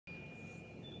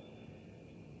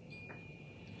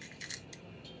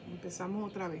Empezamos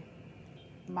otra vez.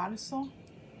 Marzo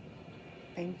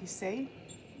 26,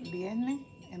 viernes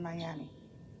en Miami.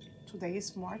 Today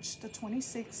is March the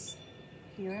 26th,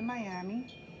 here in Miami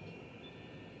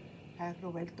at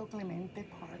Roberto Clemente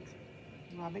Park.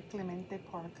 Robert Clemente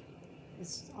Park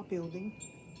is a building,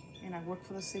 and I work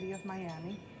for the city of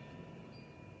Miami.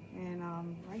 And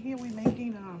right here we're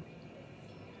making,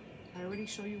 I already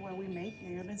show you what we make.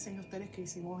 Yo les enseño a ustedes que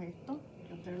hicimos esto.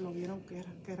 Que ustedes lo vieron,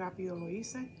 que rápido lo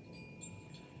hice.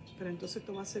 Pero entonces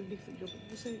esto va a ser difícil. Yo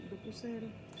puse el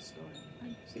story.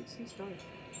 Ay, sí, story.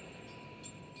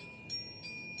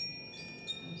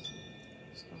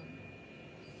 Story.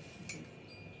 Okay.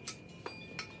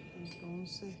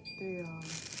 Entonces,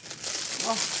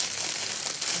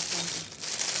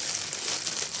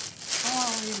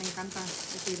 me encanta el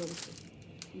tiro de esto.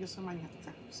 Yo soy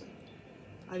maniática. So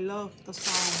I love the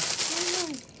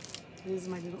song. This is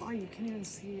my little, you can't even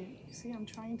see it. You see, I'm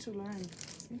trying to learn.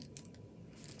 See?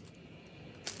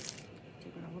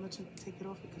 Okay, but I wanted to take it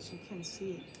off because you can't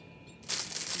see it.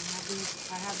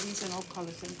 I have these in all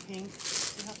colors, in pink.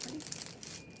 See how pretty?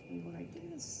 You go like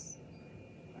this,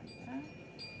 like that.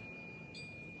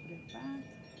 Put it back.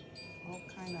 All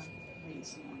kind of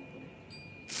ways you want to put it.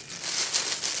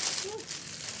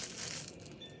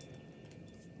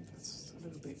 That's a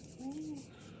little bit. Ooh.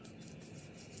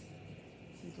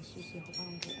 Little sucio. I hope I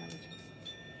don't get allergy.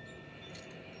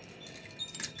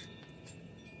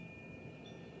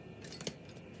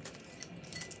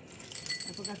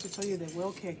 I forgot to tell you that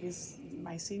WellCare is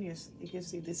my seniors. It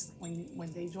gives you this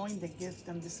when they join. They give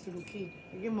them this little key.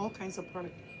 They give them all kinds of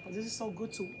product, but this is so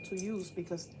good to use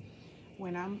because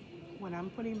when I'm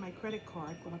putting my credit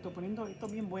card, cuando estoy poniendo esto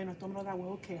bien bueno, esto me lo da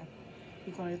WellCare,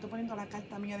 y cuando yo estoy poniendo la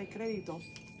carta mía de crédito,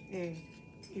 y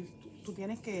tú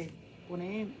tienes que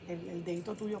poner el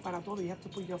dedito tuyo para todo. You have to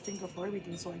put your finger for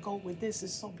everything. So I go with this.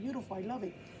 It's so beautiful. I love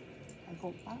it. I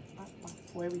go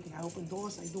for everything. I open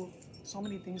doors. I do so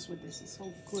many things with this. It's so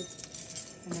good.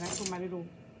 And then I put my little,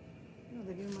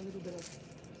 they give me a little bit of,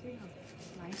 see how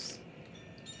nice.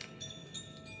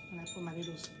 And I put my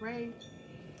little spray.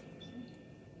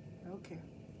 Okay.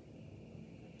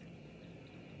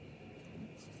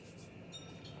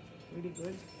 Really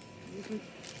good.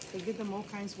 They give them all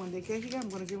kinds. When they get here, I'm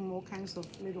going to give them all kinds of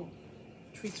little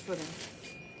treats for them.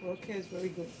 WellCare is very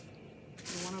good.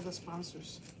 They're one of the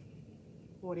sponsors.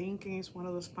 Borinquen is one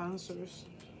of the sponsors.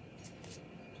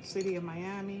 City of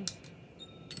Miami.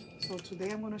 So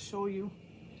today I'm going to show you.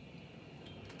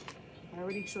 I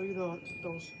already showed you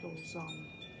those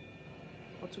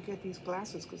how to get these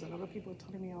glasses, because a lot of people are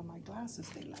telling me, oh, my glasses,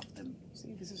 they love them.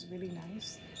 See, this is really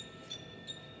nice.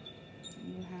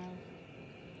 And you have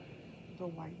the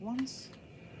white ones.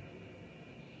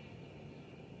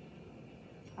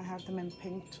 I have them in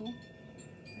pink too.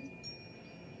 Okay.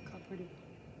 Look how pretty.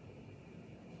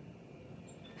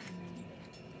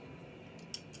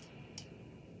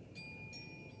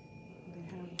 They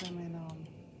have them in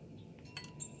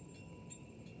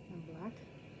black.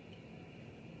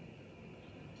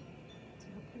 See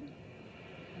how pretty?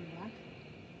 In black.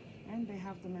 And they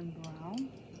have them in brown,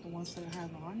 the ones that I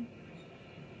have on.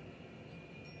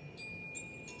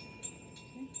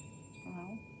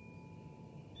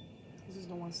 This is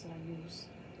the ones that I use.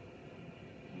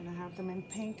 And I have them in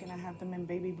pink and I have them in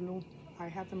baby blue. I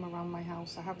have them around my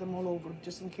house. I have them all over,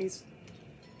 just in case.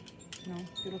 No,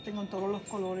 yo los tengo en todos los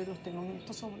colores, los tengo en,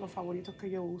 estos son los favoritos que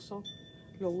yo uso.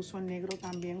 Los uso en negro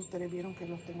también. Ustedes vieron que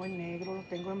los tengo en negro, los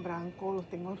tengo en blanco, los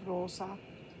tengo en rosa,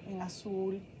 en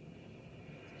azul,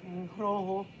 en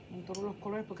rojo, en todos los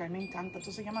colores, porque a mí me encanta.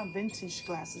 Esto se llama vintage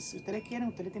glasses. Si ustedes quieren,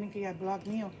 ustedes tienen que ir al blog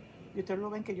mío y ustedes lo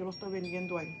ven que yo lo estoy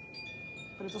vendiendo ahí.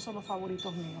 Pero estos son los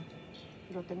favoritos míos.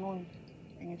 Y los tengo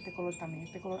en este color también.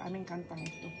 Este color, a mí me encantan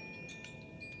estos.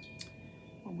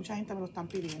 Pues mucha gente me lo están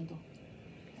pidiendo.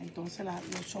 Entonces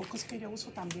los chocos que yo uso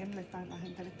también la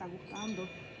gente le está gustando.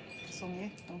 Son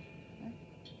estos.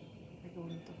 Qué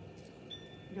bonito.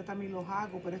 Yo también los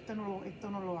hago, pero esto no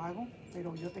lo hago.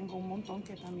 Pero yo tengo un montón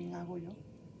que también hago yo.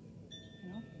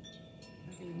 ¿No?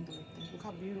 Mira qué lindo este. Look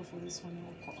how beautiful this one.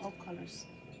 All colors.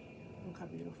 Look how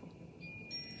beautiful.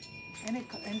 And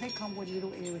they come with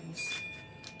little earrings.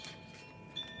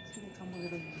 See, they come with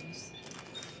little earrings.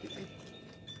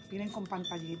 Vienen con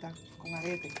pantallita, con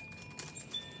arete,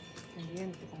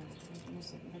 pendiente, no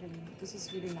sé, mira qué lindo. This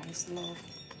is really nice, love.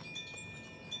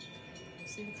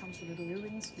 See, it comes with little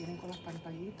earrings. Vienen con las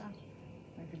pantallitas.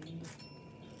 Mira qué lindo.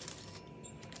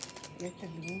 Y este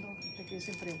es lindo, este que yo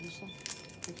siempre uso.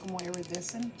 Es como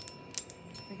iridescent.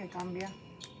 Este que cambia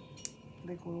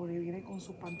de color y viene con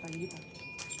sus pantallitas.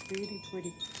 Pretty,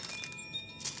 pretty.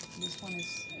 This one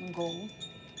is in gold.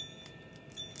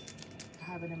 I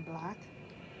have it in black.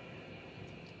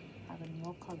 I have it in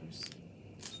all colors.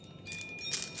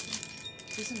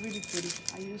 This is really pretty.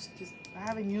 I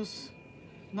haven't used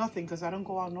nothing because I don't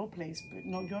go out no place. But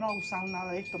no, yo no he usado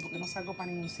nada de esto porque no salgo para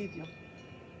ningún sitio.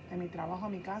 En mi trabajo,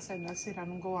 en mi casa, and that's it. I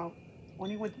don't go out.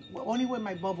 Only with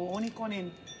my bubble. Only con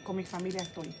mi familia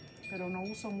estoy. Pero no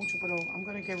uso mucho. Pero I'm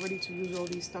going to get ready to use all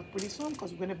these stuff pretty soon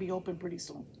because we're going to be open pretty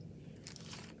soon.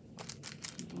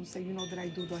 Entonces, you know that I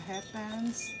do the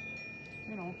headbands.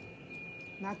 You know,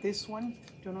 not this one.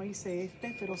 Yo no hice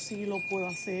este, pero sí lo puedo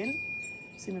hacer.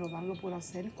 Si me lo dan, lo puedo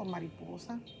hacer con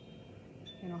mariposa.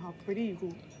 You know how pretty you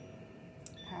could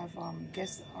have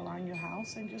guests around your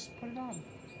house and just put it on.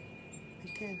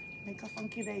 Make a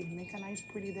funky day, make a nice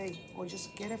pretty day, or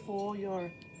just get it for all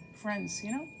your friends,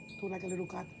 you know? Do like a little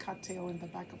cocktail in the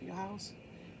back of your house.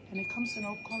 And it comes in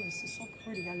all colors. It's so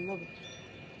pretty. I love it.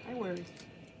 I wear it.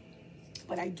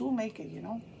 But I do make it, you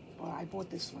know? But I bought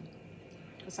this one.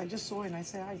 Because I just saw it and I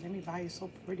said, let me buy it. It's so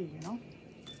pretty, you know?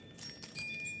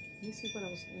 Let me see what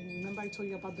else. And remember I told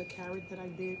you about the carrot that I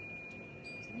did?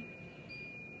 See?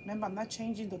 Remember, I'm not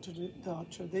changing the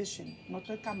tradition. No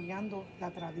estoy cambiando la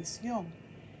tradición.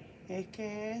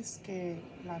 Es que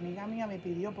la amiga mía me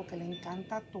pidió porque le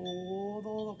encanta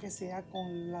todo lo que sea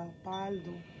con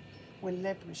leopardo, with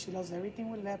leopard. She loves everything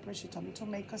with leopard. She told me to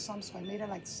make her some, so I made her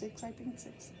like 6, I think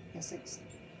 6. Yeah, 6.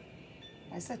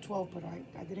 I said 12, but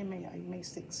I didn't make it. I made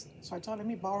 6. So I told her, let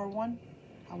me borrow one.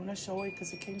 I want to show it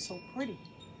because it came so pretty.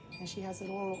 And she has it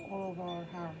all over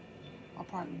her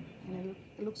apartment. And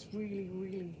it looks really,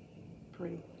 really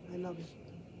pretty. I love it.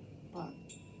 But,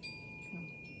 you know,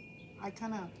 I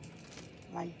kind of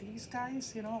like these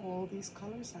guys, you know, all these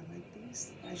colors. I like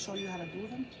these. I show you how to do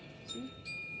them. See?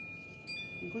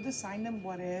 You could design them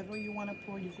whatever you want to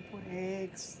put. You could put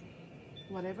eggs,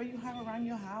 whatever you have around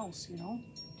your house, you know.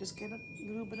 Just get a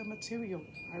little bit of material.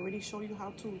 I already showed you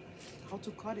how to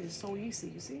cut it. It's so easy,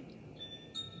 you see?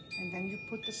 And then you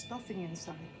put the stuffing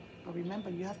inside. But remember,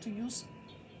 you have to use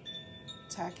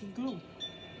tacky glue.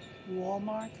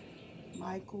 Walmart,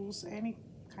 Michael's, any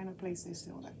kind of place they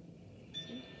sell that.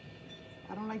 See?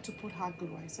 I don't like to put hot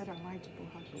glue. I said I like to put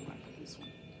hot glue. I put this one.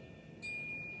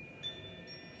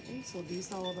 Okay, so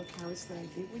these are all the carrots that I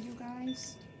did with you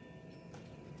guys.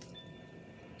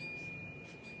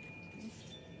 Okay.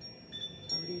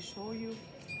 I already showed you.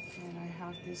 And I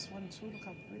have this one too. Look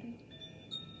how pretty.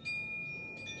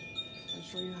 I'll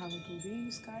show you how to do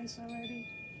these guys already.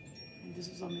 And this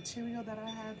is a material that I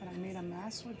had, that I made a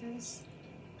mask with this.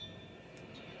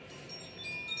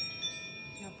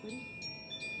 See how pretty?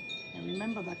 And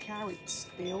remember the carrots,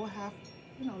 they all have,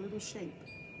 you know, a little shape.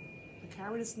 The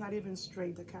carrot is not even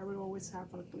straight. The carrot always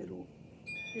have a little,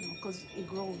 you know, because it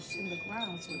grows in the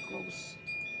ground, so it grows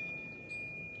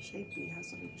shapely. It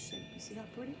has a little shape. You see how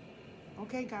pretty?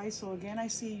 Okay, guys, so again, I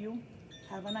see you.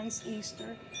 Have a nice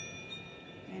Easter.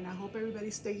 And I hope everybody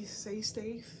stays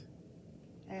safe.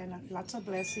 And lots of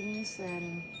blessings.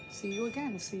 And see you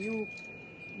again. See you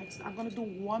next. I'm going to do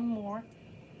one more.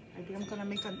 I think I'm going to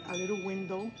make a little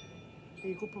window that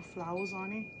you could put flowers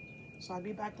on it. So I'll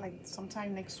be back like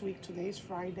sometime next week. Today is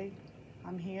Friday.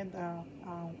 I'm here at the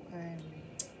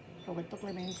Roberto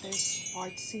Clemente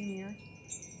Art Senior.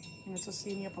 And it's a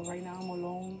senior, but right now I'm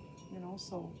alone, you know,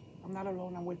 so I'm not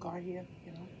alone. I'm with God here,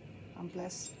 you know. I'm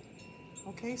blessed.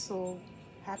 Okay, so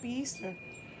happy Easter.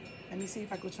 Let me see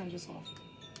if I could turn this off.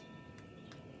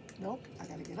 Nope, I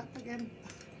gotta get up again.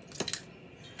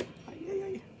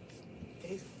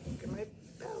 Okay, look at my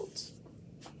belt.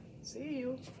 See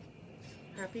you.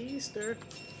 Happy Easter.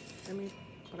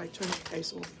 But I turned the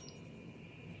guys off.